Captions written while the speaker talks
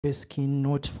first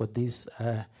keynote for this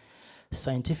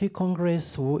scientific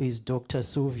congress, who is Dr.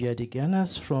 Sylvia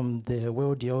Deganus from the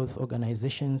World Health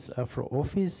Organization's Afro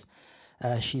Office.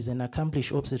 She's an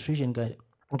accomplished obstetrician,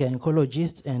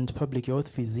 gynecologist, and public health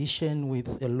physician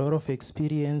with a lot of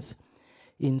experience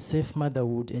in safe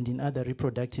motherhood and in other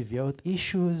reproductive health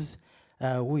issues,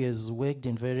 who has worked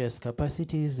in various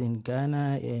capacities in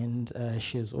Ghana, and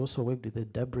she has also worked with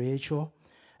the WHO,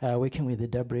 working with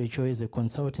the WHO as a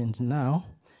consultant now.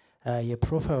 Your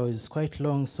profile is quite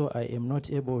long, so I am not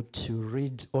able to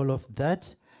read all of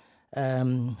that.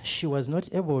 She was not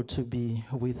able to be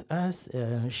with us.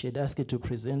 She had asked to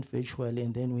present virtually,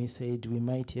 and then we said we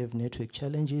might have network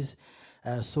challenges,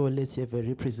 so let's have a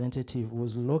representative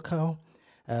who's local.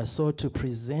 So to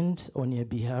present on your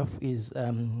behalf is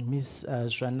Ms.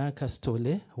 Zranaka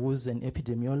Stole, who's an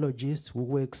epidemiologist who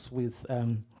works with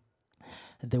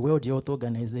the World Health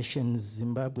Organization's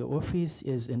Zimbabwe office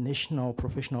as a national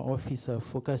professional officer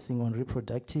focusing on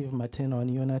reproductive, maternal, and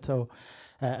neonatal,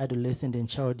 adolescent, and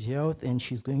child health. And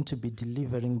she's going to be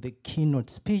delivering the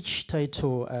keynote speech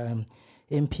titled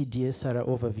MPDSR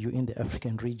Overview in the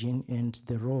African Region and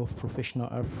the Role of Professional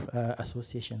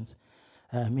Associations.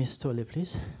 Ms. Stole,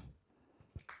 please.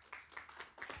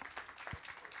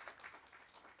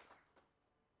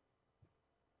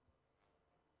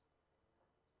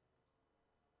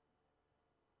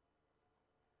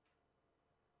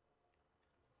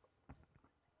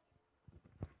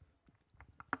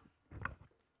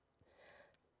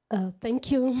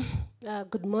 Thank you.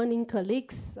 Good morning,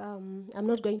 colleagues. I'm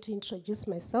not going to introduce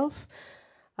myself.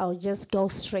 I'll just go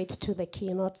straight to the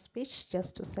keynote speech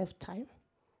just to save time.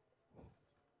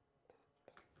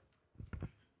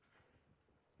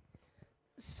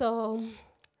 So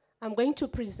I'm going to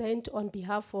present on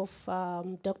behalf of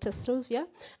Dr. Sylvia,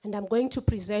 and I'm going to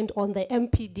present on the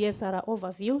MPDSR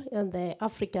overview in the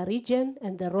Africa region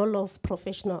and the role of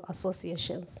professional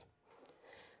associations.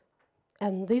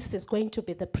 And this is going to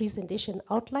be the presentation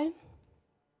outline.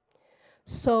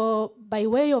 So by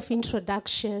way of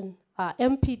introduction,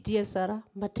 MPDSR,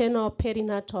 Maternal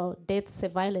Perinatal Death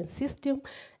Surveillance System,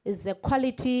 is a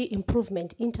quality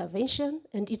improvement intervention,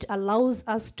 and it allows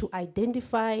us to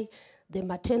identify the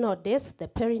maternal deaths, the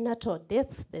perinatal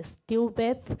deaths, the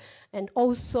stillbirth, and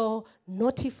also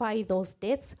notify those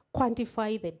deaths,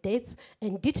 quantify the deaths,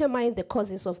 and determine the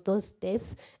causes of those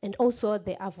deaths, and also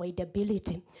the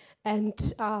avoidability. And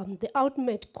the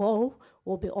ultimate goal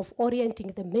will be of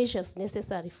orienting the measures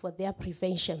necessary for their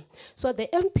prevention. So the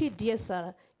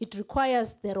MPDSR, it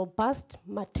requires the robust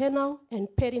maternal and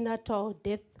perinatal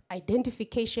death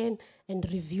identification and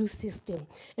review system.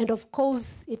 And of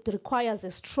course, it requires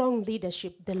a strong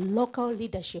leadership, the local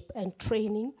leadership and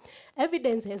training.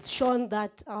 Evidence has shown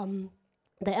that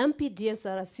the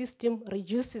MPDSR system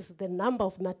reduces the number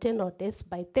of maternal deaths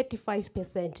by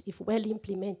 35% if well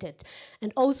implemented,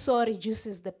 and also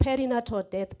reduces the perinatal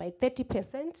death by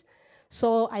 30%.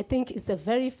 So I think it's a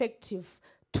very effective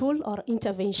tool or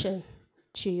intervention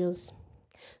to use.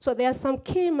 So there are some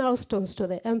key milestones to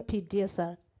the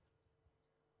MPDSR.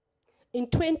 In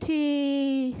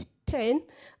 2010,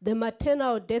 the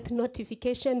maternal death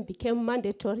notification became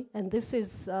mandatory, and this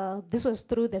was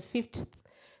through the 15th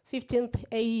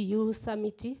AEU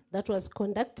summit that was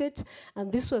conducted, and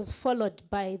this was followed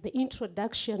by the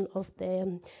introduction of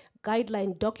the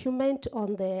guideline document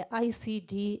on the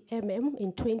ICD-MM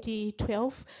in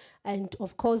 2012, and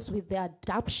of course with the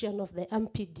adoption of the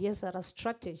MPDSR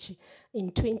strategy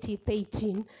in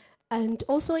 2013. And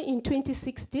also in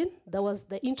 2016, there was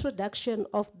the introduction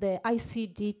of the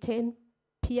ICD-10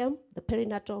 PM, the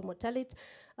perinatal mortality,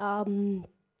 and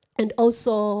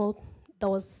also there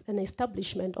was an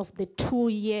establishment of the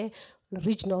 2-year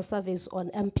regional surveys on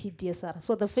MPDSR.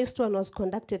 So the first one was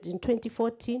conducted in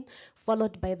 2014,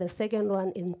 followed by the second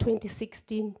one in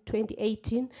 2016,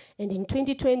 2018, and in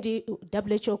 2020,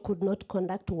 WHO could not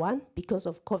conduct one because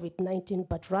of COVID-19,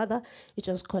 but rather it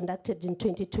was conducted in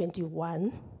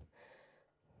 2021.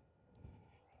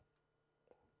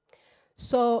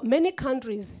 So many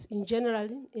countries in general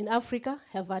in Africa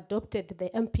have adopted the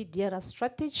MPDSR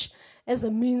strategy as a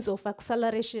means of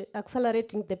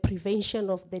accelerating the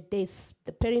prevention of the deaths,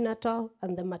 the perinatal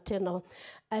and the maternal.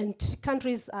 And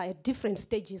countries are at different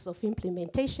stages of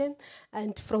implementation.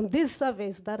 And from these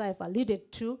surveys that I've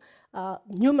alluded to,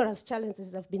 numerous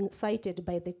challenges have been cited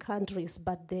by the countries,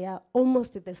 but they are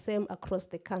almost the same across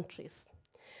the countries.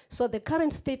 So the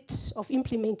current state of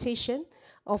implementation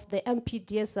of the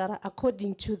MPDSR,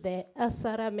 according to the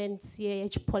SRM and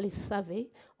CAH Policy Survey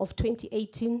of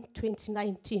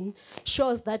 2018-2019,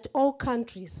 shows that all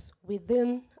countries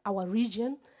within our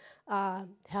region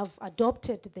have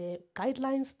adopted the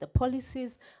guidelines, the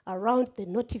policies around the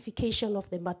notification of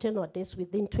the maternal deaths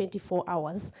within 24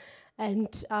 hours.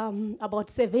 And about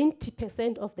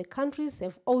 70% of the countries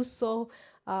have also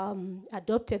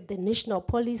adopted the national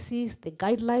policies, the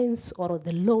guidelines, or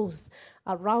the laws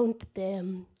around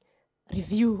the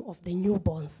review of the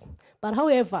newborns. But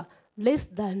however, less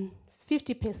than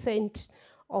 50%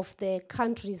 of the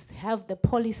countries have the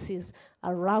policies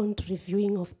around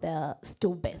reviewing of the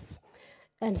stillbirths.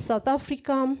 And South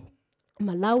Africa,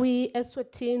 Malawi,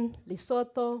 Eswatini,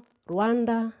 Lesotho,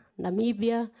 Rwanda,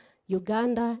 Namibia,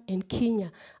 Uganda, and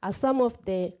Kenya are some of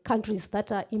the countries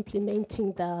that are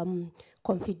implementing the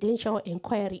confidential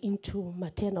inquiry into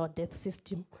maternal death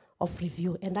system of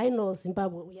review. And I know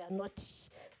Zimbabwe, we are not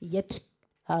yet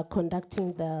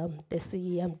conducting the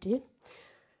CEMD.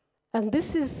 And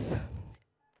this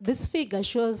figure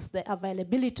shows the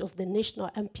availability of the national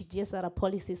MPDSR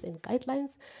policies and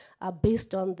guidelines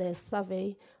based on the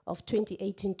survey of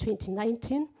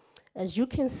 2018-2019. As you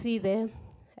can see there,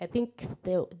 I think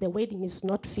the weighting is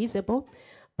not feasible,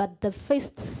 but the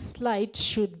first slide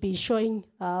should be showing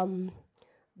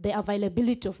the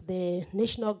availability of the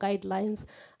national guidelines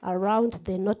around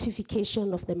the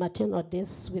notification of the maternal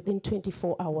deaths within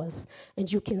 24 hours.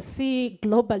 And you can see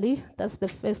globally, that's the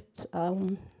first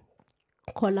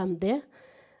column there.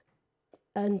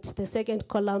 And the second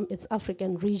column is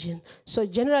African region. So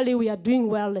generally we are doing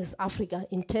well as Africa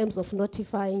in terms of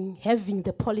notifying, having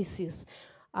the policies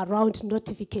around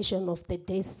notification of the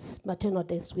deaths, maternal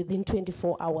deaths within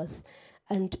 24 hours.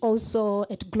 And also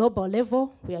at global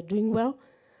level, we are doing well.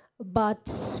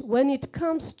 But when it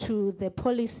comes to the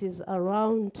policies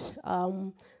around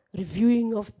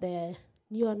reviewing of the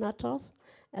neonatals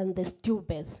and the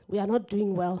stillbirths, we are not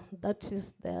doing well. That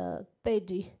is the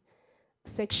 30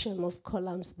 section of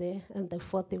columns there, and the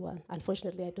 41.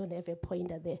 Unfortunately, I don't have a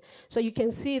pointer there. So you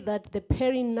can see that the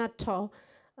perinatal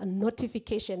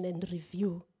notification and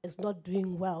review is not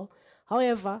doing well.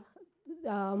 However,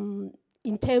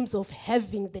 in terms of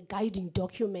having the guiding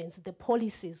documents, the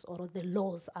policies or the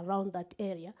laws around that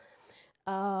area,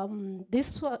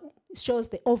 this one shows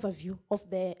the overview of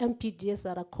the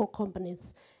MPDSR core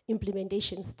components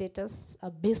implementation status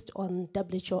based on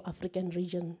WHO African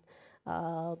region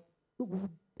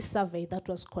survey that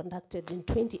was conducted in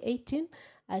 2018,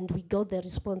 and we got the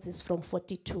responses from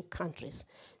 42 countries.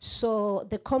 So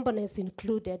the components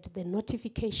included the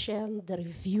notification, the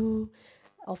review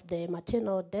of the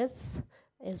maternal deaths,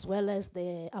 as well as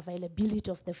the availability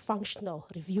of the functional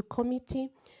review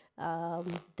committee,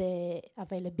 the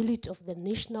availability of the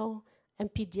national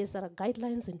MPDSR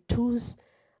guidelines and tools,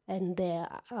 and the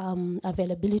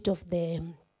availability of the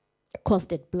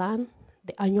costed plan,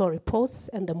 the annual reports,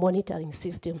 and the monitoring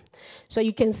system. So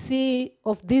you can see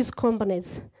of these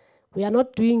components, we are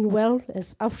not doing well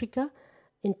as Africa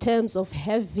in terms of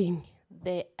having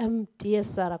the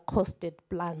MDSR costed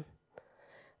plan,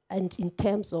 and in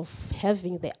terms of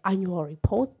having the annual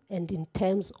report, and in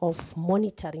terms of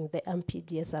monitoring the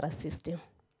MPDSR system.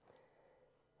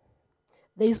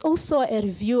 There is also a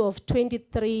review of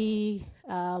 23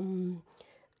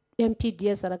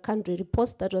 MPDSR country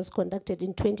reports that was conducted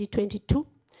in 2022.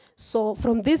 So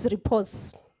from these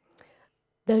reports,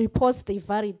 they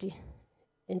varied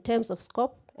in terms of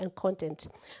scope and content.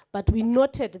 But we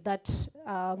noted that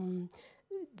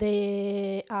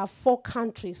there are 4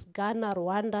 countries, Ghana,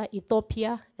 Rwanda,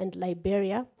 Ethiopia, and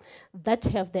Liberia, that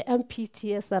have the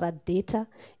MPDSR data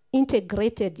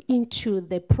integrated into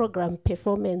the program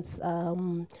performance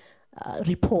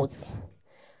reports.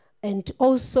 And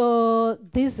also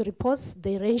these reports,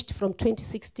 they ranged from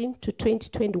 2016 to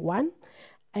 2021,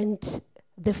 and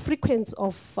the frequency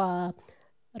of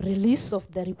release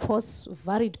of the reports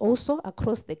varied also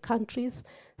across the countries.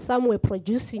 Some were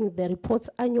producing the reports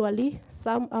annually,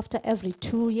 some after every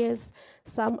 2 years,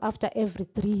 some after every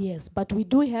 3 years. But we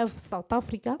do have South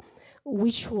Africa,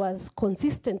 which was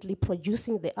consistently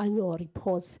producing the annual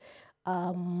reports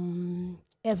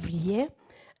every year.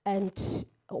 And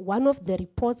one of the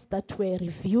reports that were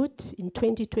reviewed in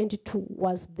 2022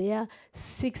 was their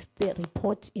 6th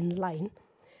report in line.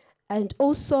 And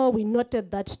also we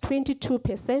noted that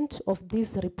 22% of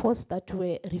these reports that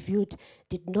were reviewed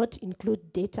did not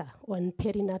include data on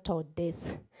perinatal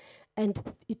deaths. And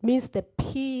it means the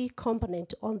P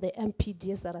component on the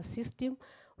MPDSR system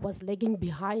was lagging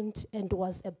behind and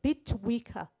was a bit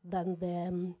weaker than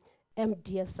the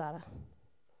MDSR.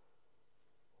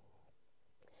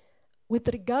 With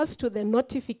regards to the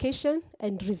notification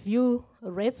and review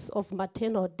rates of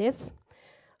maternal deaths,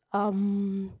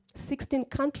 16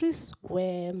 countries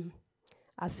were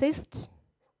assessed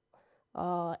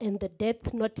and the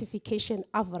death notification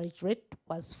average rate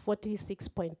was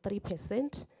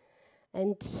 46.3%.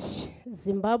 And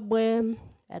Zimbabwe,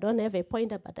 I don't have a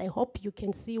pointer, but I hope you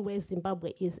can see where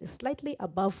Zimbabwe is slightly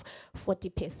above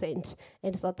 40%.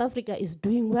 And South Africa is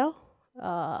doing well,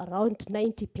 around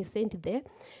 90% there.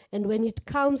 And when it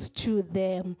comes to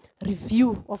the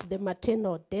review of the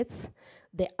maternal deaths,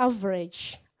 the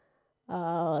average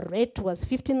rate was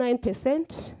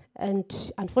 59%,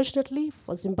 and unfortunately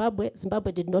for Zimbabwe,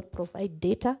 Zimbabwe did not provide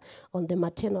data on the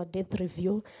maternal death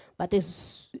review, but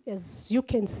as you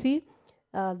can see,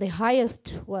 the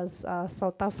highest was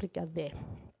South Africa there.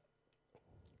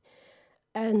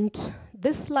 And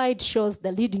this slide shows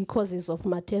the leading causes of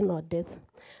maternal death.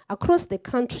 Across the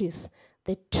countries,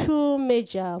 the two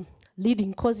major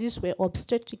leading causes were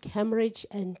obstetric hemorrhage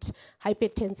and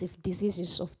hypertensive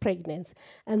diseases of pregnancy.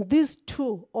 And these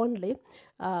two only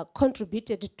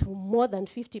contributed to more than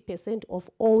 50% of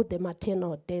all the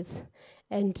maternal deaths.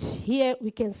 And here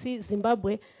we can see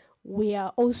Zimbabwe, we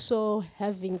are also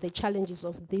having the challenges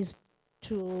of these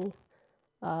two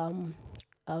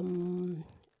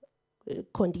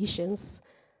conditions.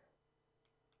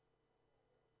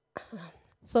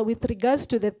 So with regards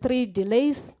to the 3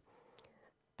 delays,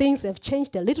 things have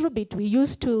changed a little bit. We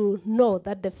used to know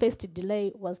that the first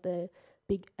delay was the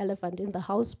big elephant in the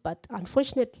house, but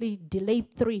unfortunately, delay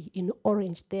 3 in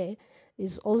orange there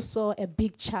is also a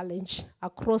big challenge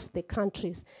across the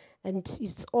countries, and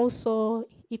it's also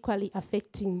equally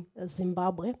affecting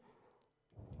Zimbabwe.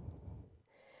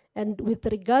 And with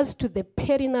regards to the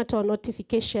perinatal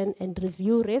notification and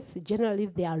review rates, generally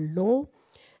they are low,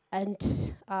 and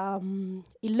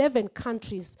 11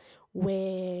 countries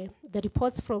where the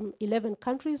reports from 11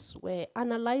 countries were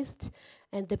analyzed,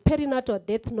 and the perinatal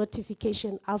death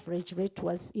notification average rate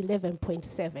was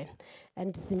 11.7.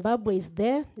 And Zimbabwe is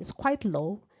there, it's quite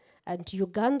low, and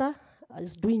Uganda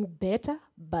is doing better,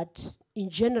 but in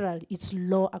general, it's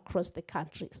low across the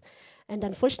countries. And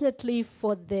unfortunately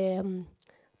for the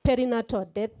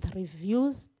perinatal death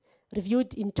reviews,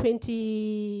 reviewed in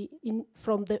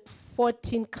from the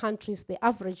 14 countries, the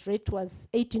average rate was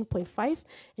 18.5,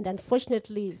 and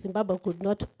unfortunately, Zimbabwe could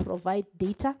not provide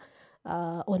data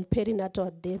on perinatal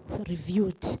death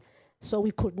reviewed. So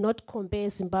we could not compare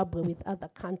Zimbabwe with other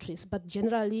countries, but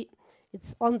generally,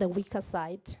 it's on the weaker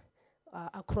side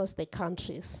across the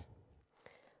countries.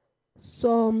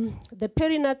 So the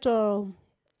perinatal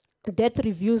death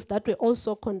reviews that were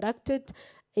also conducted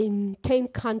in 10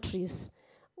 countries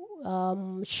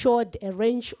showed a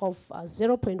range of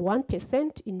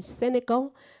 0.1% in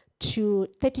Senegal to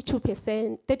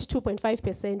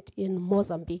 32.5% in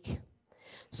Mozambique.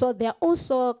 So there are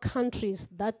also countries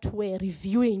that were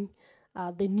reviewing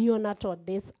the neonatal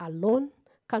deaths alone,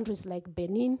 countries like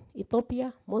Benin,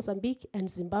 Ethiopia, Mozambique, and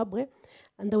Zimbabwe,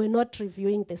 and they were not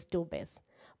reviewing the stillbirths.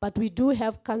 But we do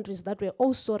have countries that were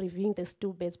also reviewing the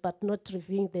stillbirths, but not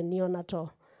reviewing the neonatal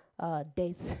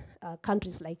deaths,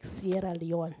 countries like Sierra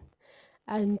Leone.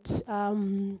 And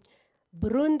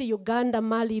Burundi, Uganda,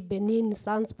 Mali, Benin,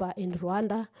 Zanzibar, and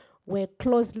Rwanda were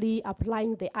closely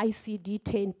applying the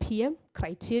ICD-10 PM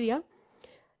criteria.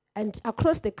 And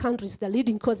across the countries, the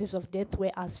leading causes of death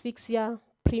were asphyxia,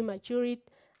 prematurity,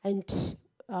 and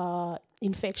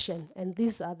infection. And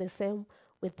these are the same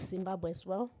with Zimbabwe as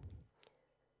well.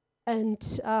 And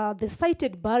the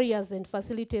cited barriers and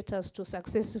facilitators to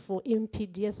successful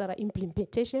MPDSR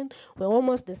implementation were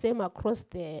almost the same across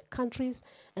the countries.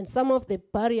 And some of the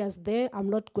barriers there, I'm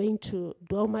not going to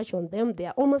dwell much on them. They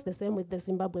are almost the same with the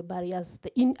Zimbabwe barriers: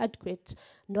 the inadequate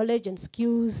knowledge and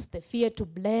skills, the fear to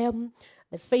blame,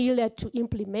 the failure to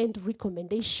implement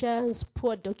recommendations,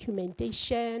 poor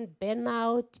documentation,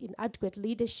 burnout, inadequate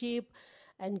leadership.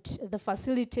 And the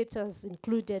facilitators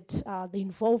included the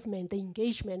involvement, the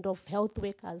engagement of health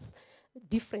workers,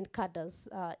 different cadres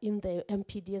in the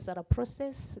MPDSR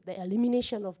process, the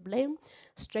elimination of blame,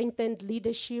 strengthened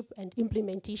leadership, and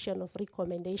implementation of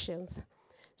recommendations.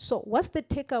 So what's the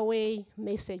takeaway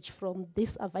message from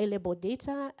this available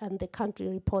data and the country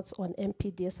reports on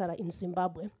MPDSR in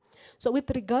Zimbabwe? So with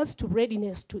regards to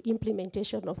readiness to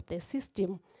implementation of the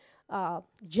system,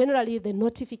 generally, the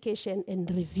notification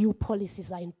and review policies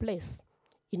are in place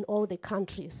in all the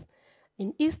countries.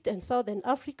 In East and Southern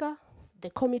Africa, the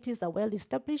committees are well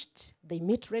established. They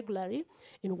meet regularly.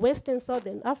 In West and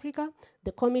Southern Africa,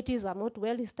 the committees are not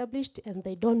well established and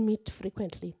they don't meet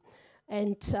frequently.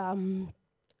 And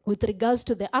with regards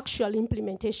to the actual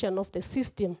implementation of the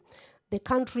system, the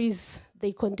countries,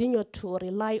 they continue to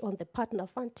rely on the partner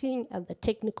funding and the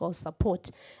technical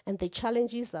support. And the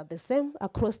challenges are the same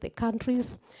across the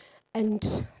countries.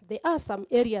 And there are some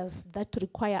areas that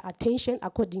require attention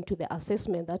according to the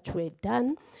assessment that were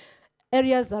done.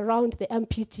 Areas around the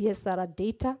MPDSR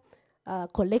data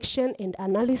collection and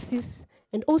analysis,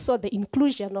 and also the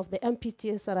inclusion of the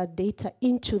MPDSR data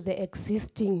into the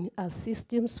existing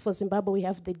systems. For Zimbabwe, we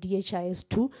have the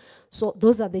DHIS2. So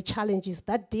those are the challenges.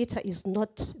 That data is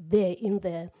not there in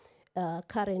the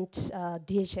current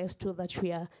DHIS2 that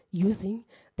we are using.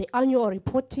 The annual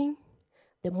reporting,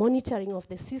 the monitoring of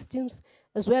the systems,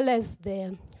 as well as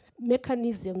the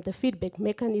mechanism, the feedback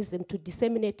mechanism to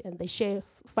disseminate and share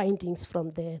findings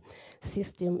from the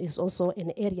system is also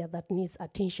an area that needs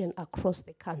attention across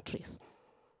the countries.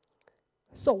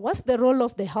 So what's the role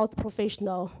of the health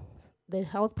professional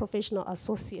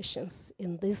associations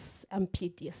in this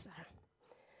MPDSR?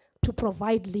 To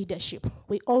provide leadership.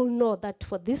 We all know that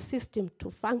for this system to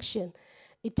function,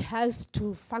 it has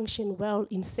to function well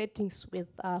in settings with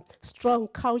a strong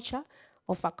culture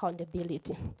of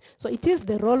accountability. So it is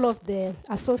the role of the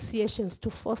associations to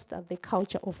foster the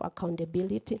culture of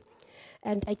accountability.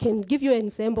 And I can give you an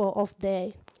example of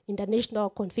the International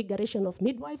Confederation of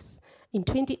Midwives. In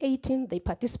 2018, they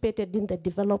participated in the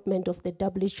development of the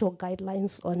WHO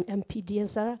guidelines on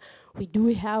MPDSR. We do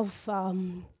have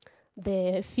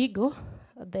the FIGO,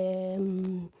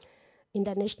 the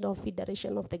International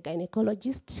Federation of the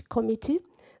Gynecologists Committee.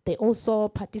 They also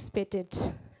participated.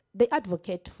 They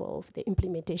advocate for the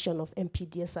implementation of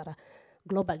MPDSR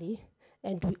globally.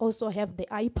 And we also have the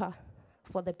IPA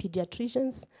for the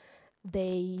pediatricians.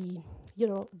 They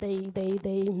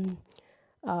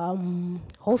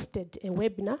hosted a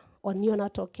webinar on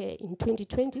neonatal care in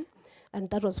 2020, and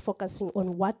that was focusing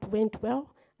on what went well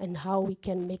and how we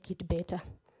can make it better.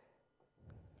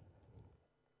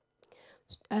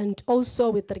 And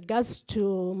also with regards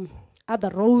to other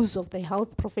roles of the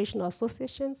health professional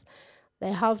associations,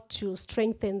 they have to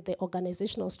strengthen the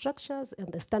organizational structures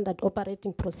and the standard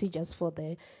operating procedures for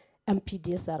the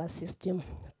MPDSR system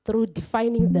through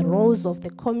defining the roles of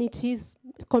the committees,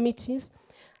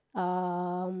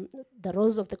 the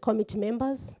roles of the committee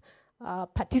members,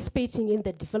 participating in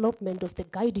the development of the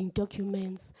guiding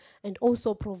documents, and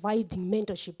also providing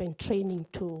mentorship and training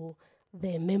to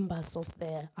the members of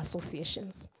the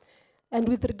associations. And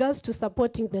with regards to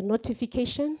supporting the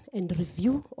notification and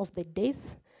review of the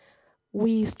dates,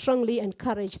 we strongly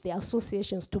encourage the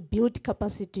associations to build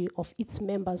capacity of its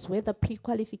members, whether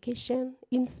pre-qualification,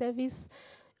 in-service,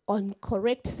 on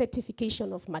correct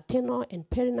certification of maternal and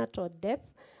perinatal death,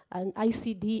 and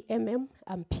ICD, MM,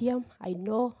 and PM. I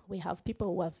know we have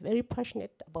people who are very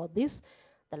passionate about this.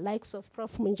 The likes of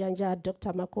Prof. Munjanja,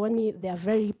 Dr. Makoni, they are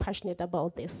very passionate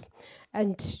about this.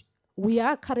 And we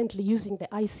are currently using the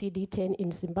ICD-10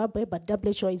 in Zimbabwe, but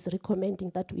WHO is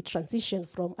recommending that we transition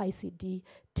from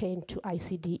ICD-10 to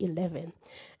ICD-11.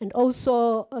 And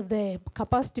also the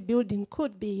capacity building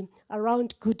could be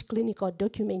around good clinical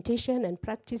documentation and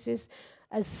practices.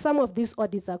 As some of these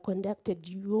audits are conducted,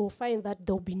 you will find that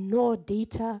there will be no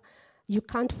data. You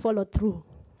can't follow through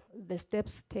the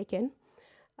steps taken.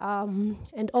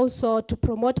 And also to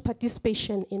promote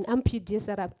participation in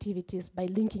MPDSR activities by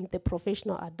linking the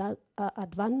professional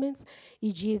advancements,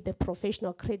 e.g. the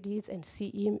professional credits and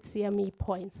CME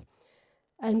points.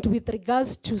 And with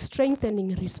regards to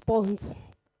strengthening response,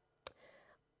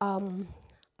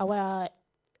 our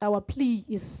plea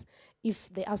is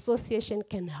if the association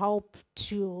can help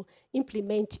to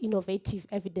implement innovative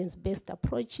evidence-based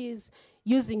approaches,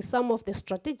 using some of the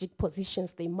strategic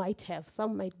positions they might have.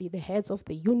 Some might be the heads of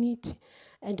the unit,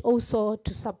 and also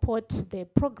to support the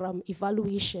program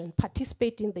evaluation,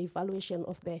 participate in the evaluation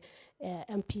of the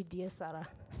MPDSR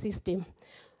system.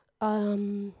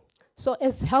 So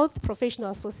as health professional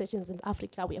associations in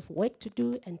Africa, we have work to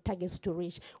do and targets to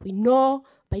reach. We know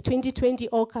by 2020,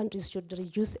 all countries should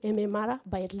reduce MMR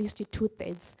by at least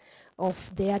 2/3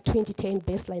 of their 2010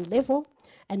 baseline level,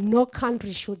 and no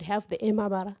country should have the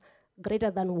MMR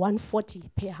greater than 140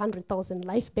 per 100,000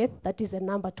 live birth. That is a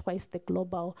number twice the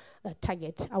global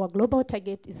target. Our global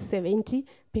target is 70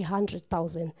 per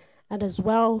 100,000. And as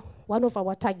well, one of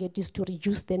our targets is to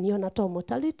reduce the neonatal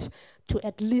mortality to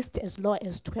at least as low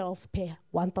as 12 per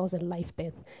 1,000 live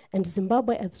birth. And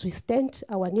Zimbabwe, as we stand,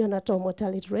 our neonatal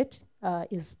mortality rate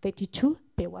is 32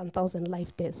 per 1,000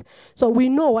 live deaths. So we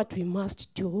know what we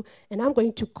must do. And I'm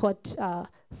going to quote Prof.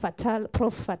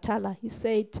 Fatala. He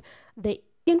said, the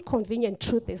inconvenient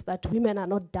truth is that women are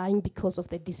not dying because of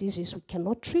the diseases we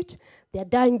cannot treat. They are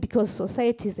dying because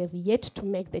societies have yet to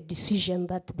make the decision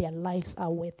that their lives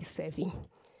are worth saving.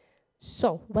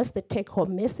 So what's the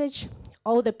take-home message?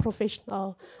 All the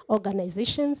professional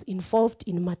organizations involved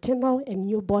in maternal and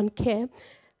newborn care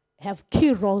have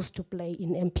key roles to play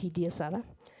in MPDSR.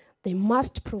 They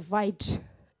must provide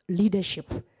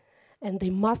leadership, and they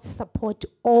must support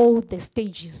all the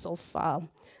stages of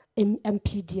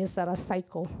MPDSR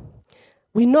cycle.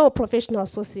 We know professional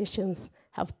associations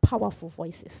have powerful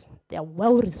voices. They are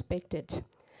well respected.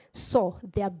 So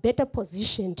they are better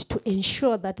positioned to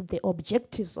ensure that the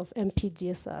objectives of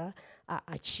MPDSR are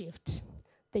achieved.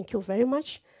 Thank you very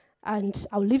much. And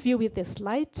I'll leave you with a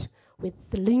slide with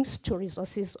the links to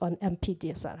resources on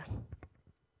MPDSR.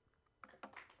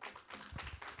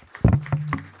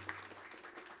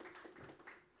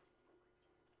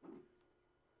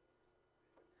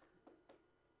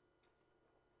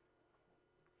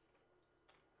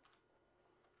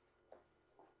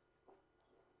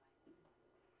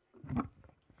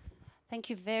 Thank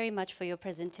you very much for your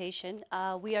presentation.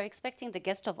 We are expecting the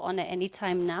guest of honor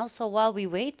anytime now, so while we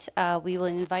wait, we will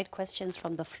invite questions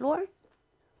from the floor.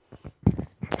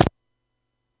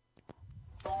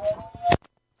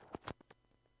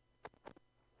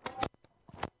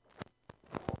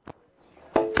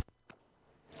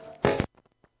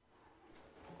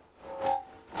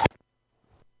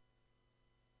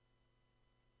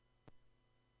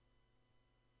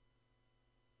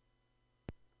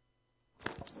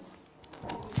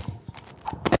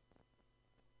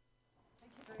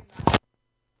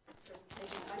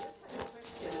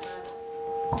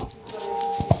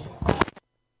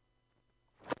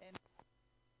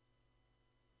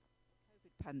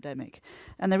 Pandemic.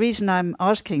 And the reason I'm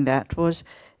asking that was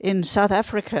in South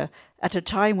Africa, at a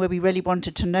time where we really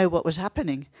wanted to know what was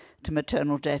happening to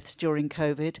maternal deaths during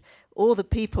COVID, all the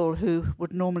people who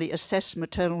would normally assess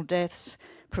maternal deaths,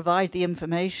 provide the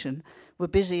information, were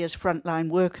busy as frontline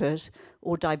workers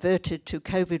or diverted to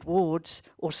COVID wards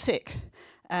or sick.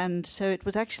 And so it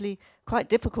was actually quite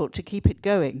difficult to keep it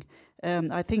going.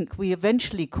 I think we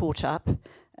eventually caught up,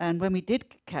 and when we did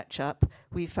catch up,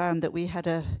 we found that we had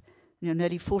a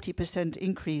nearly 40%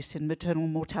 increase in maternal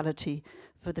mortality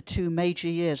for the 2 major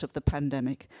years of the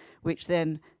pandemic, which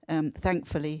then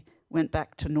thankfully went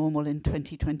back to normal in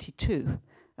 2022,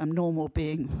 normal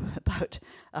being about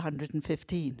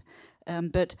 115.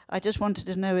 But I just wanted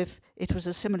to know if it was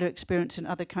a similar experience in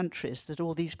other countries, that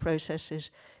all these processes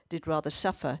did rather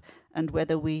suffer, and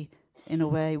whether we, in a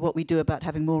way, what we do about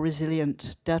having more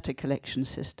resilient data collection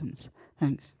systems.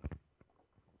 Thanks.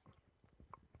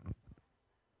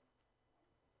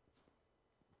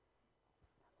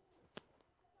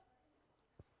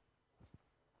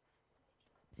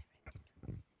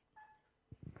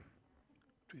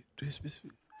 Do you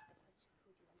speak?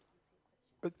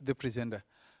 The presenter.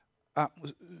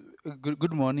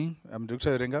 Good morning. I'm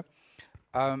Dr. Renga.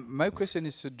 My question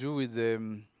is to do with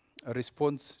the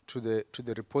response to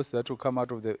the reports that will come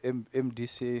out of the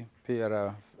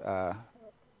MDC-PR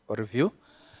review.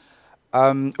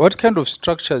 What kind of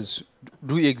structures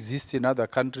do exist in other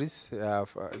countries?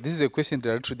 This is a question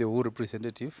directed to the WHO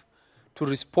representative to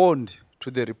respond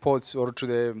to the reports or to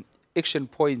the action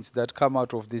points that come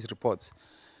out of these reports.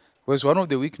 Because one of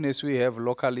the weaknesses we have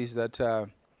locally is that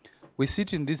we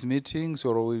sit in these meetings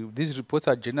or these reports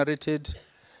are generated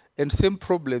and same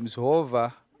problems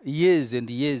over years and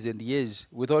years and years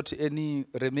without any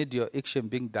remedial action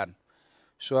being done.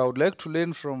 So I would like to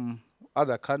learn from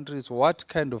other countries what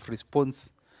kind of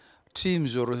response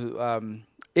teams or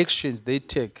actions they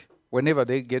take whenever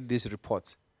they get these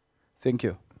reports. Thank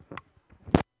you.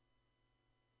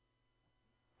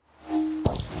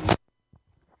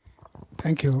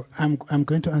 Thank you. I'm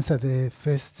going to answer the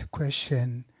first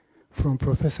question from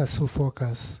Professor Sue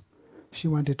Focus. She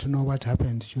wanted to know what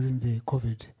happened during the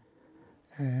COVID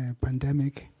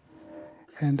pandemic.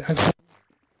 And actually,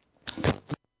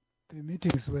 the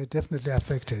meetings were definitely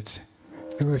affected.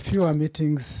 There were fewer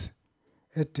meetings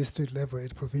at district level,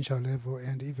 at provincial level,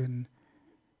 and even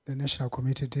the National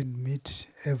Committee didn't meet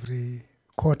every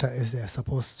quarter as they are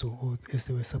supposed to, or as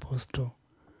they were supposed to.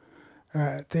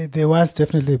 There was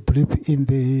definitely a blip in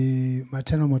the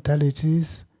maternal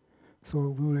mortalities, so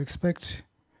we will expect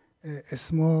a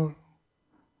small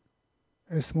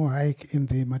hike in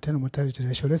the maternal mortality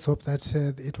ratio. Let's hope that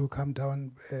it will come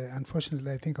down.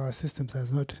 Unfortunately, I think our systems are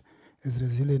not as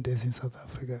resilient as in South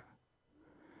Africa.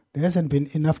 There hasn't been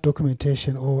enough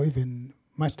documentation or even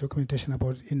much documentation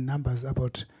about in numbers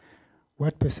about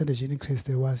what percentage increase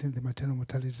there was in the maternal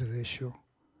mortality ratio.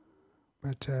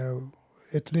 But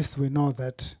at least we know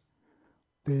that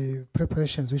the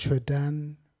preparations which were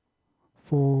done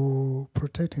for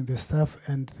protecting the staff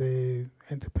and the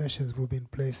patients will be in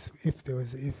place if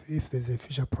there's a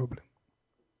future problem.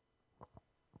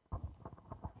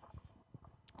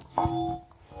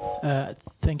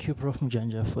 Thank you, Prof.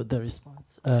 Mujanja, for the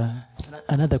response.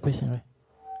 Another question, right?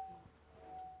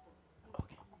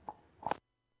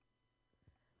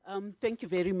 Thank you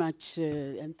very much,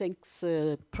 and thanks,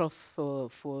 Prof,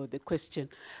 for the question.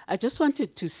 I just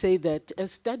wanted to say that a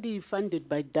study funded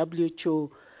by WHO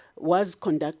was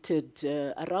conducted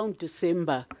around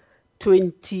December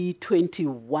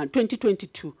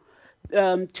 2022,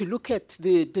 to look at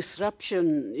the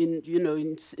disruption in,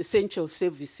 in essential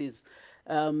services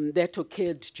that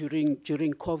occurred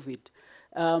during COVID.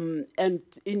 And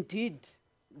indeed,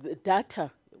 the data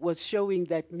was showing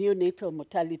that neonatal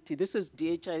mortality, this is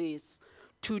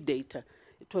DHIS2 data,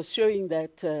 it was showing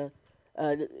that,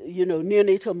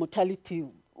 neonatal mortality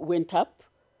went up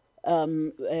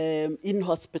in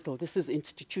hospital. This is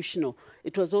institutional.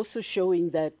 It was also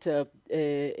showing that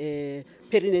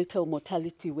perinatal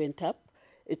mortality went up.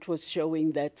 It was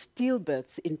showing that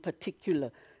stillbirths in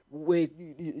particular were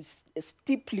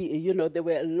steeply, there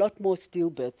were a lot more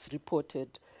stillbirths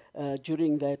reported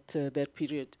during that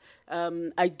period.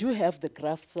 I do have the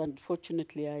graphs.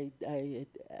 Unfortunately, I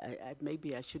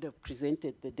maybe I should have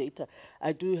presented the data.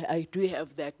 I do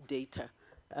have that data.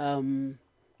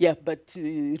 Yeah, but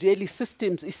really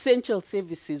systems, essential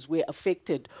services were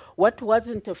affected. What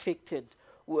wasn't affected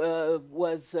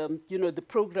was, the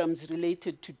programs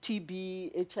related to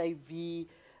TB, HIV,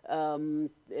 and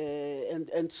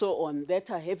so on, that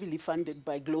are heavily funded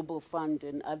by Global Fund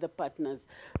and other partners.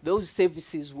 Those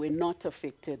services were not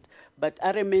affected, but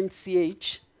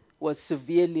RMNCH was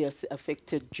severely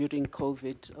affected during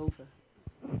COVID. Over.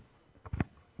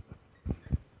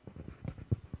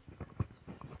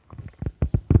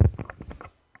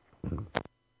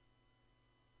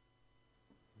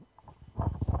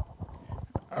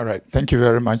 All right, thank you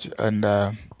very much. And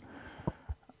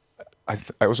I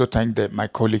also thank my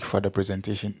colleague for the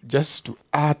presentation. Just to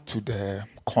add to the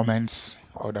comments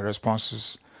or the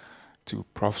responses to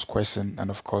Prof's question and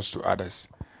of course to others,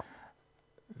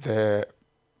 the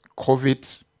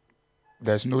COVID,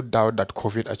 there's no doubt that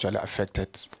COVID actually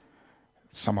affected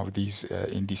some of these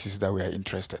indices that we are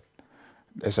interested.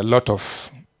 There's a lot of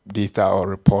data or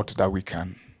reports that we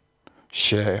can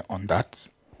share on that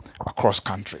across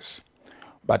countries.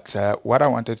 But what I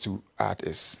wanted to add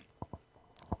is,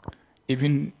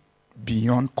 even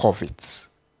beyond COVID,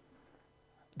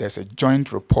 there's a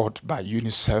joint report by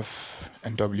UNICEF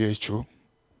and WHO,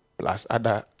 plus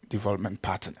other development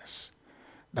partners,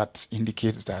 that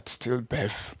indicates that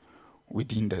stillbirth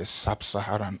within the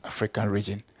sub-Saharan African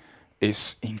region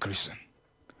is increasing,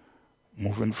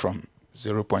 moving from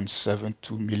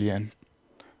 0.72 million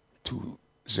to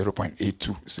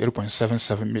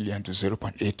 0.77 million to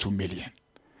 0.82 million.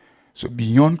 So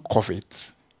beyond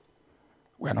COVID,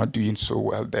 we are not doing so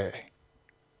well there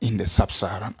in the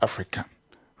sub-Saharan African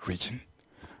region.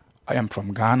 I am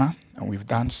from Ghana, and we've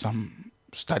done some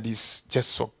studies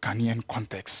just for Ghanaian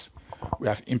context. We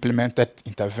have implemented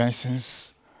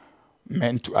interventions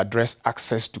meant to address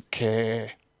access to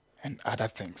care and other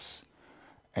things.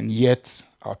 And yet,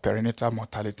 our perinatal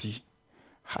mortality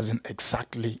hasn't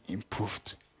exactly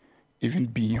improved, even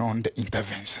beyond the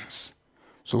interventions.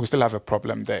 So we still have a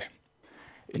problem there.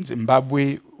 In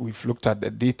Zimbabwe, we've looked at the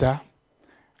data,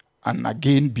 and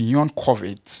again, beyond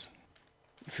COVID,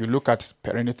 if you look at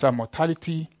perinatal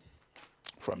mortality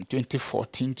from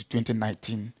 2014 to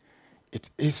 2019, it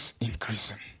is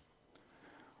increasing.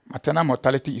 Maternal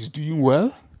mortality is doing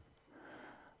well,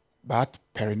 but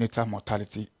perinatal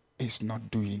mortality is not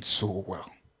doing so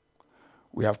well.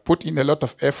 We have put in a lot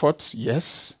of efforts,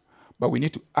 yes, but we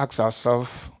need to ask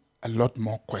ourselves a lot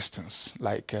more questions.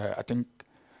 Like, I think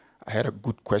I had a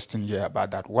good question here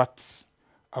about that. What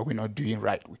are we not doing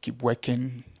right? We keep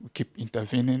working, we keep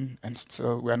intervening, and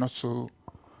still we are not so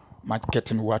much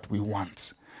getting what we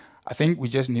want. I think we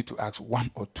just need to ask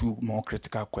one or two more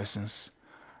critical questions.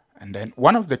 And then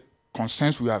one of the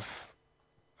concerns we have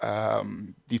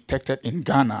detected in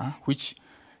Ghana, which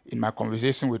in my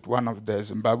conversation with one of the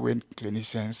Zimbabwean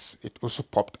clinicians, it also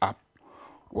popped up,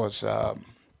 was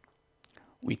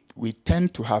we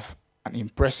tend to have an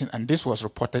impression, and this was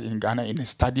reported in Ghana in a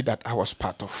study that I was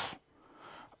part of.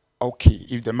 Okay,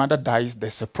 if the mother dies,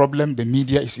 there's a problem, the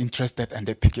media is interested and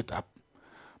they pick it up.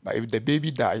 But if the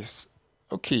baby dies,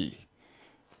 okay,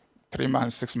 3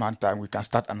 months, 6 months time, we can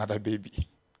start another baby.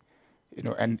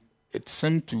 And it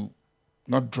seemed to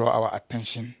not draw our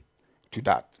attention to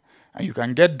that. And you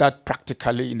can get that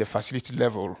practically in the facility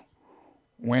level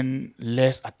when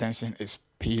less attention is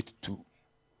paid to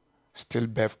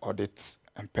stillbirth audits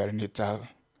and perinatal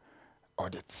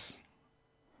audits.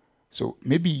 So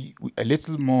maybe a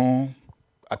little more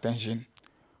attention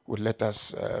would let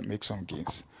us make some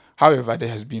gains. However, there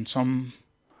has been some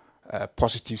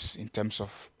positives in terms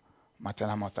of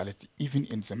maternal mortality, even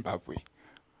in Zimbabwe.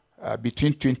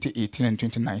 Between 2018 and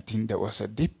 2019, there was a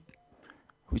dip,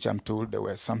 which I'm told there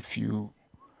were some few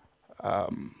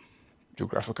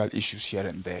geographical issues here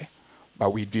and there,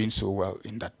 but we're doing so well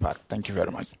in that part. Thank you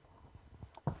very much.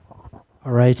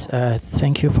 All right,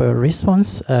 thank you for your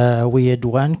response. We had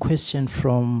one question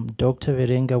from Dr.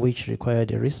 Verenga which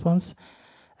required a response,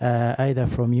 either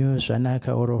from you,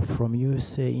 Janaka, or from you,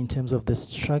 say, in terms of the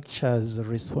structures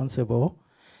responsible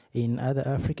in other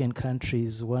African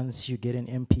countries. Once you get an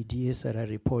MPDSR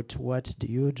report, what do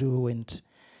you do, and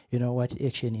what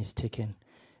action is taken?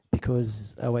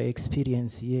 Because our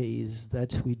experience here is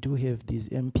that we do have these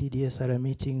MPDSR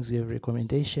meetings, we have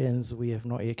recommendations, we have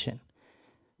no action.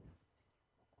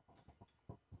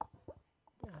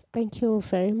 Thank you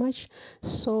very much.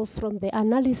 So from the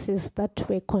analysis that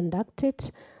were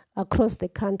conducted across the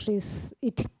countries,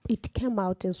 it came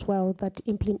out as well that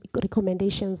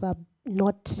recommendations are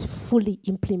not fully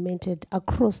implemented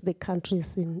across the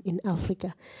countries in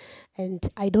Africa. And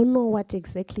I don't know what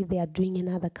exactly they are doing in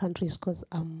other countries, because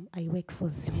I work for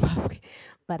Zimbabwe,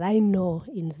 but I know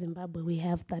in Zimbabwe we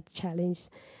have that challenge.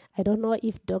 I don't know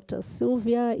if Dr.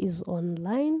 Sylvia is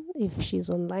online. If she's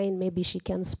online, maybe she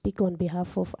can speak on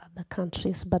behalf of other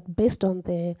countries. But based on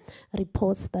the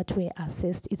reports that were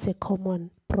assessed, it's a common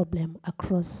problem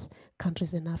across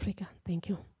countries in Africa. Thank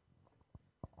you.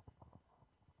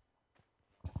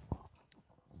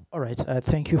 All right,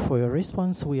 thank you for your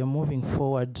response. We are moving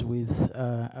forward with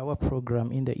our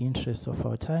program in the interest of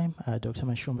our time. Dr.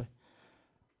 Mashumba.